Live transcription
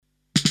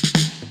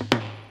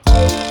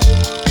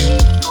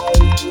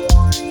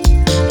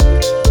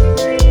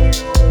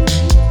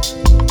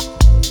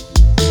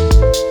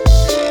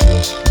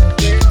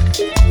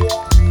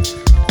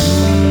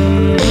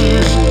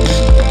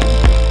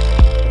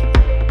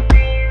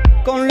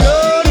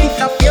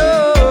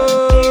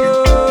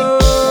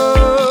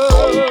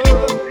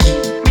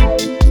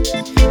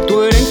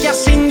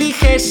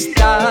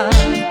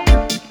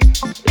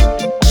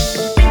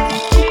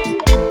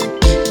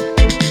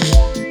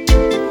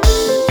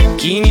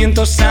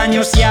500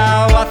 años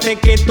ya hace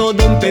que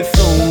todo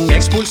empezó.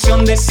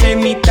 Expulsión de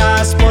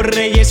semitas por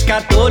reyes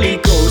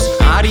católicos,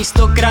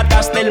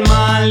 aristócratas del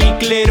mal y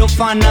clero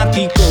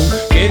fanático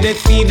que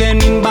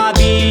deciden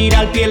invadir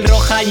al piel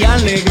roja y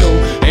al negro.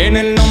 En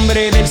el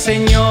nombre del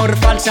Señor,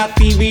 falsa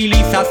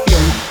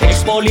civilización,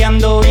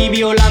 expoliando y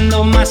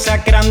violando,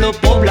 masacrando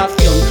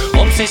población.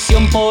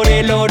 Obsesión por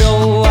el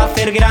oro,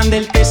 hacer grande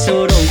el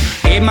tesoro.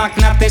 Que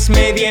magnates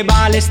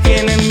medievales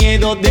tienen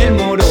miedo del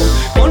moro.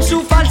 Con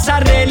su falsa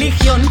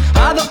religión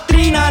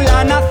adoctrina a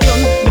la nación.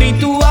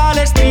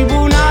 Rituales,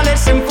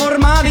 tribunales en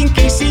forma de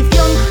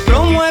inquisición.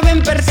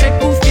 Promueven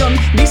persecución,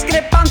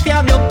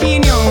 discrepancia de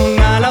opinión.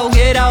 A la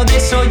hoguera o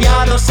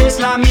desollados es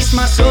la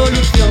misma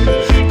solución.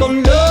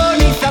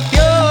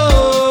 Colonización.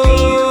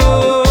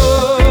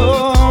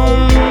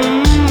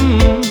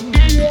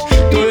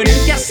 Tu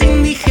herencia es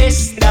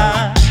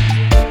indigesta.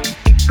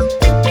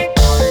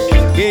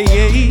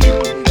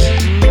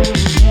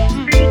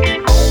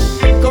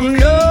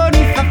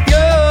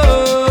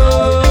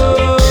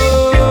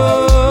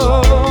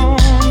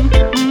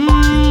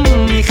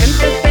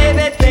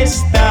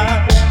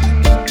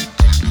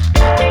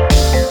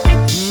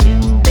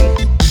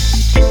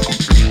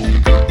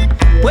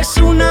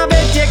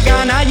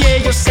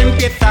 Se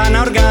empiezan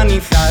a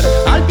organizar,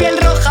 al piel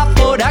roja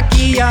por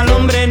aquí, al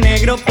hombre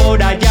negro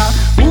por allá.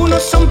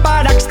 Unos son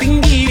para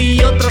extinguir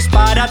y otros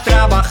para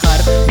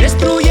trabajar,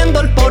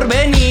 destruyendo el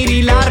porvenir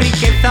y la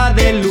riqueza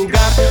del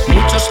lugar.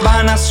 Muchos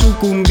van a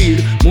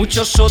sucumbir,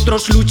 muchos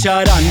otros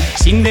lucharán,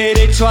 sin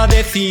derecho a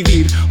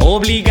decidir,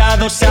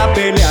 obligados a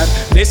pelear.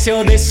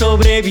 Deseo de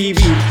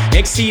sobrevivir,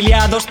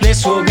 exiliados de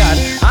su hogar,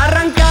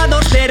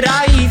 arrancados de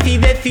raíz y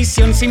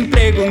decisión sin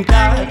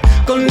preguntar.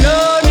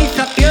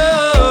 Colonización.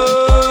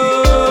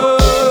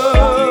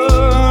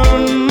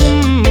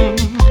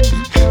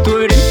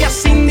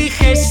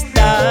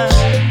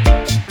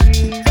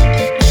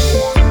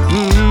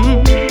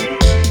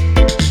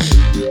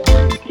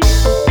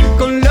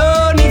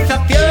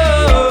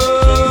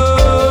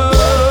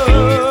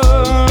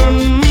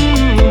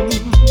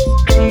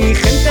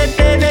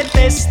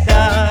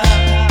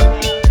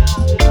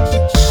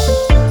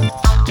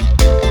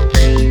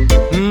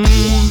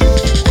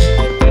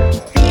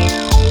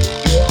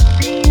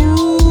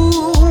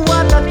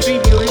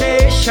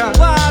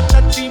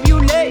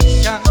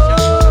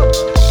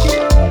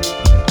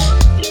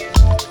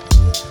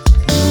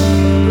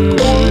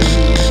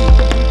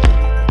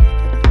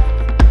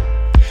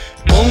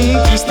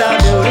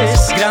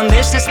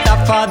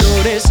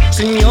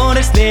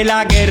 Señores de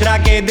la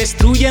guerra que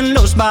destruyen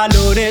los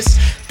valores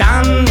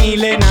tan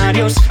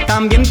milenarios,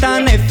 también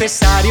tan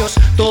necesarios.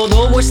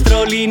 Todo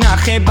vuestro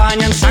linaje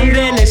baña en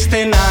sangre el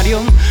escenario.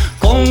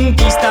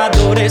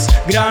 Conquistadores,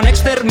 gran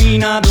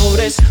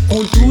exterminadores,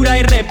 cultura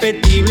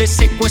irrepetible,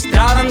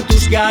 secuestraban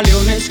tus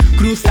galeones.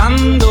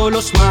 Cruzando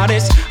los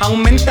mares,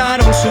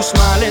 aumentaron sus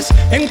males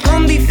en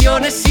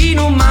condiciones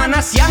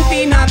inhumanas y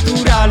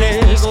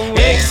antinaturales.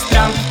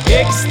 Extra,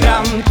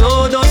 extra,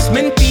 todo es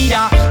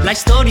mentira. La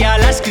historia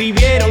la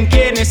escribieron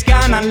quienes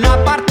ganan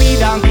la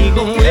partida.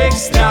 Digo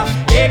extra,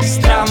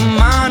 extra,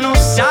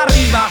 manos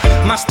arriba.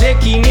 Más de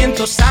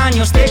 500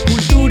 años de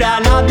cultura a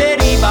la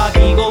deriva.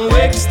 Digo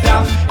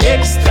extra,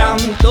 extra,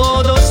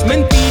 todo es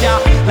mentira.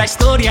 La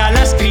historia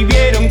la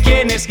escribieron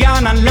quienes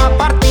ganan la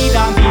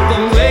partida.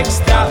 Digo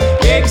extra,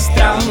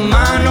 extra,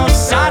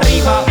 manos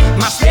arriba.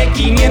 Más de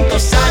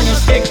 500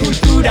 años de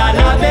cultura a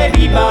la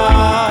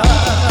deriva.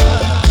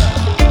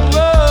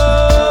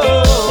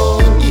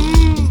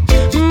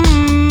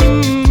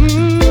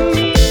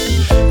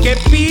 Que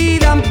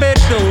pidan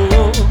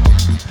perdón,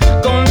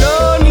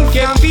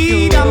 que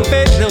pidan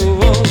perdón.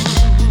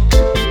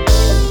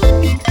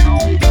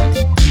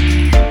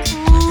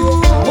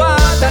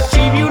 What a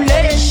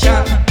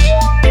tribulation.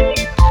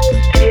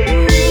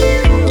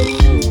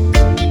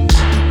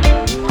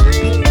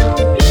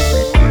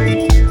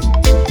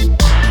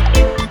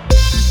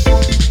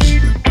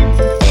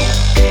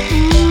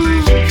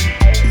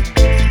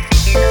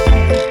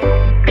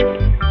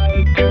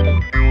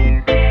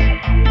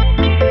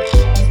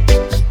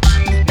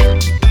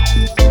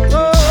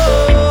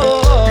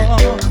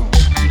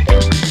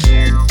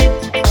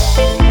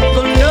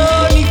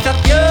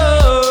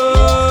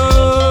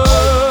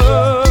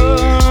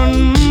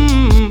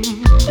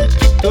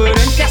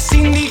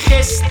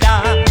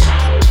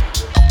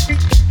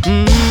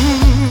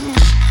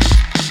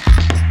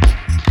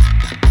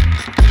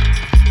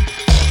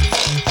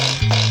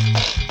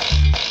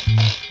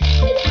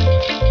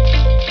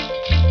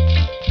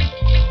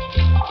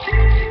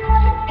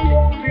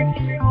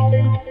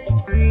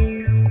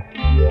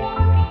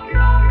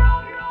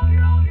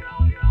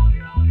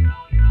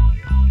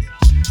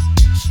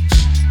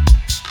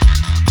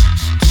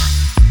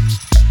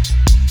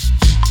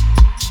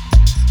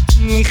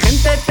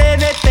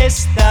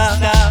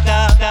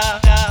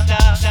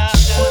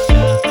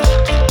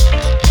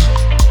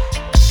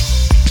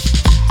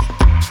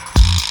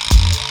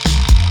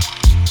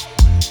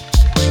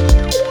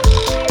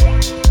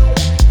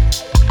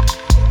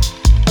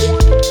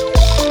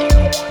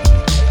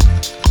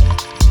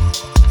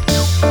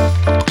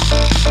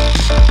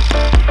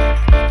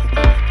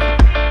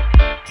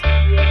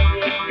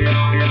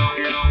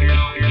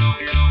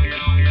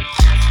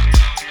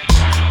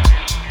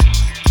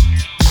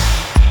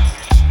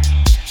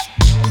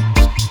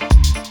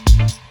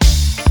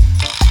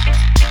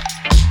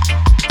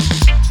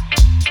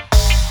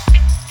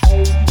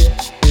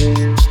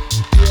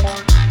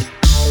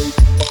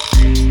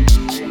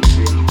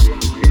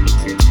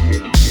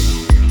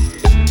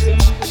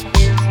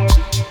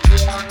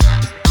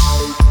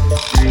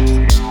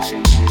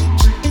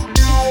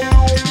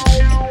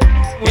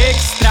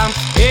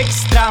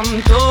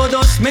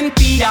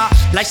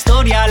 La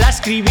historia la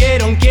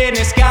escribieron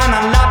quienes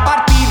ganan la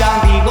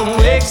partida. Digo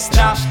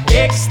extra,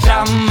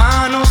 extra,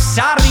 manos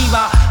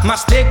arriba.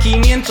 Más de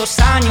 500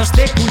 años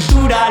de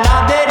cultura a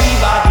la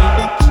deriva.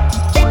 Digo